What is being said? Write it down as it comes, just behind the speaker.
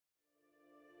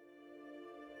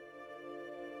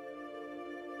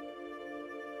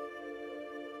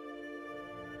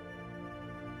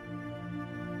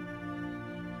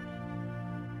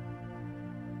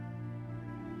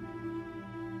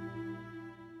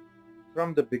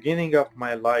From the beginning of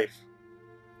my life,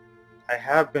 I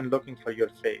have been looking for your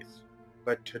face,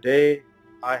 but today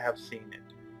I have seen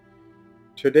it.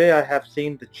 Today I have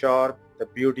seen the charm, the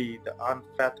beauty, the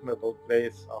unfathomable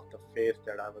grace of the face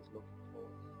that I was looking for.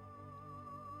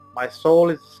 My soul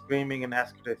is screaming in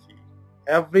ecstasy.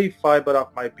 Every fiber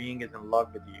of my being is in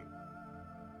love with you.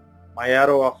 My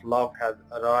arrow of love has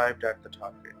arrived at the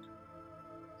target.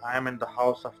 I am in the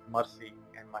house of mercy,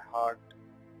 and my heart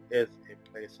is a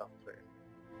place of prayer.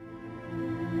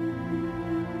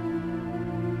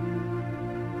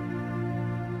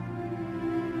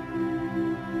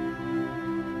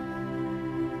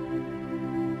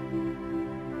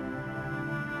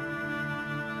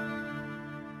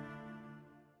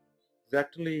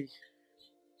 Exactly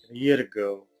a year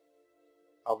ago,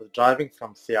 I was driving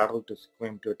from Seattle to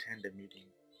Sequim to attend a meeting.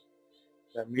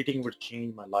 That meeting would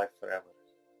change my life forever.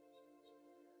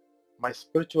 My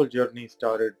spiritual journey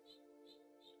started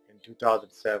in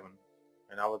 2007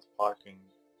 when I was parking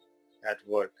at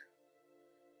work.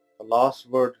 The last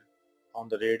word on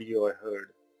the radio I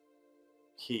heard,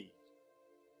 key,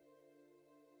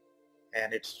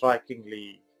 and it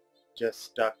strikingly just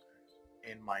stuck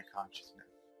in my consciousness.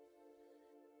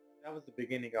 That was the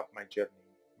beginning of my journey,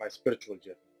 my spiritual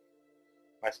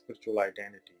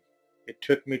identity. It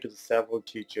took me to the several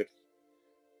teachers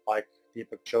like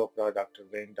Deepak Chopra, Dr.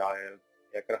 Wayne Dyer,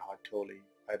 Eckhart Tolle.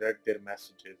 I read their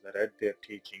messages, I read their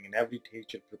teaching, and every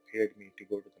teacher prepared me to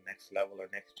go to the next level or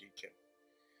next teacher.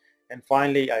 And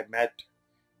finally, I met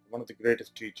one of the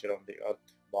greatest teachers on the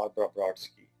earth, Barbara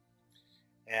Brodsky,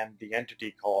 and the entity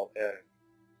called Aaron.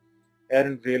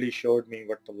 Aaron really showed me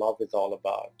what the love is all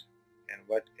about and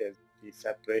what is the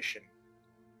separation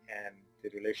and the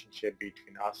relationship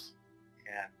between us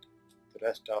and the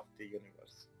rest of the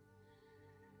universe.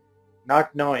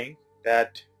 Not knowing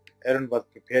that Aaron was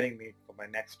preparing me for my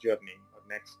next journey or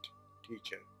next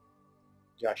teacher,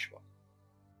 Joshua.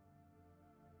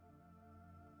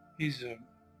 He's a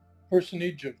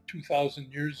personage of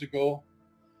 2,000 years ago,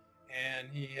 and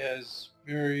he has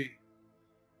very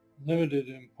limited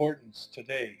importance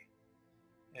today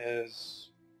as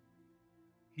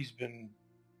he's been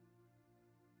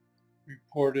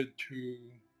reported to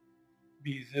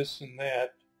be this and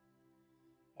that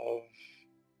of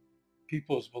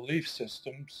people's belief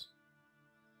systems.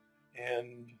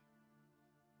 And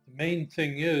the main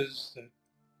thing is that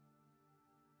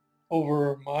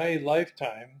over my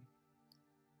lifetime,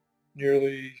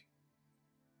 nearly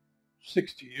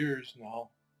 60 years now,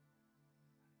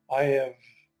 I have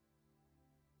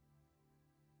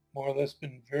more or less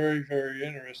been very, very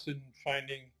interested in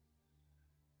finding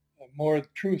more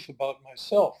truth about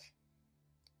myself.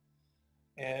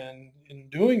 And in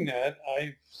doing that,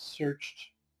 I've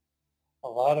searched a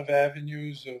lot of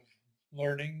avenues of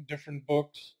learning, different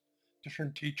books,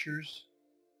 different teachers,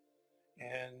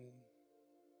 and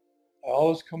I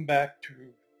always come back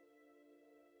to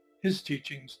his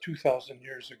teachings 2,000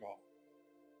 years ago.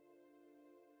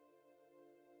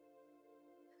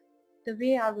 The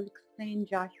way I will explain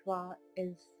Joshua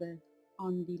is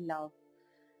on the love.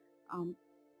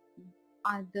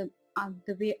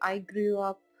 The way I grew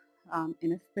up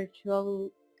in a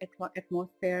spiritual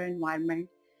atmosphere environment,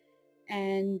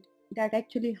 and that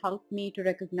actually helped me to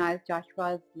recognize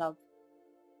Joshua's love.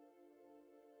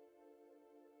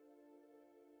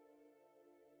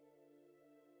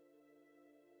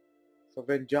 So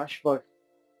when Joshua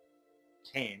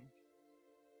came,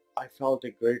 I felt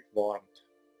a great warmth.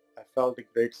 I felt a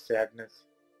great sadness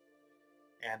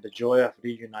and the joy of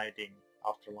reuniting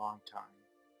after a long time.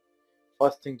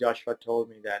 First thing Joshua told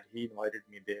me that he invited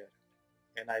me there,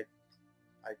 and I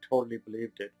totally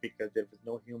believed it because there was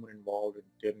no human involved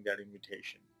during that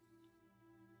invitation.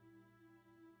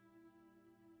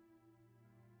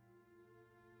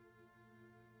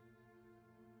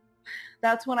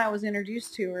 That's when I was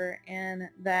introduced to her, and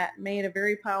that made a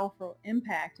very powerful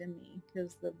impact in me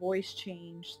because the voice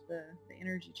changed, the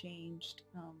energy changed.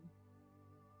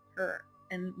 Her,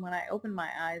 and when I opened my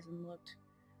eyes and looked,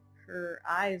 her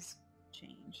eyes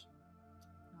changed.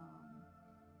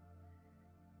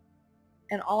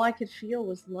 And all I could feel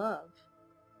was love,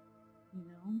 you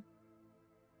know?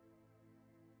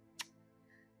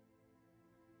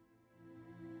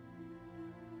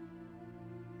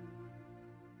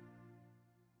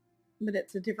 But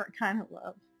it's a different kind of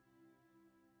love.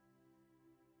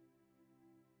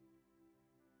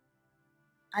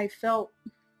 I felt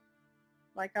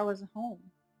like I was home.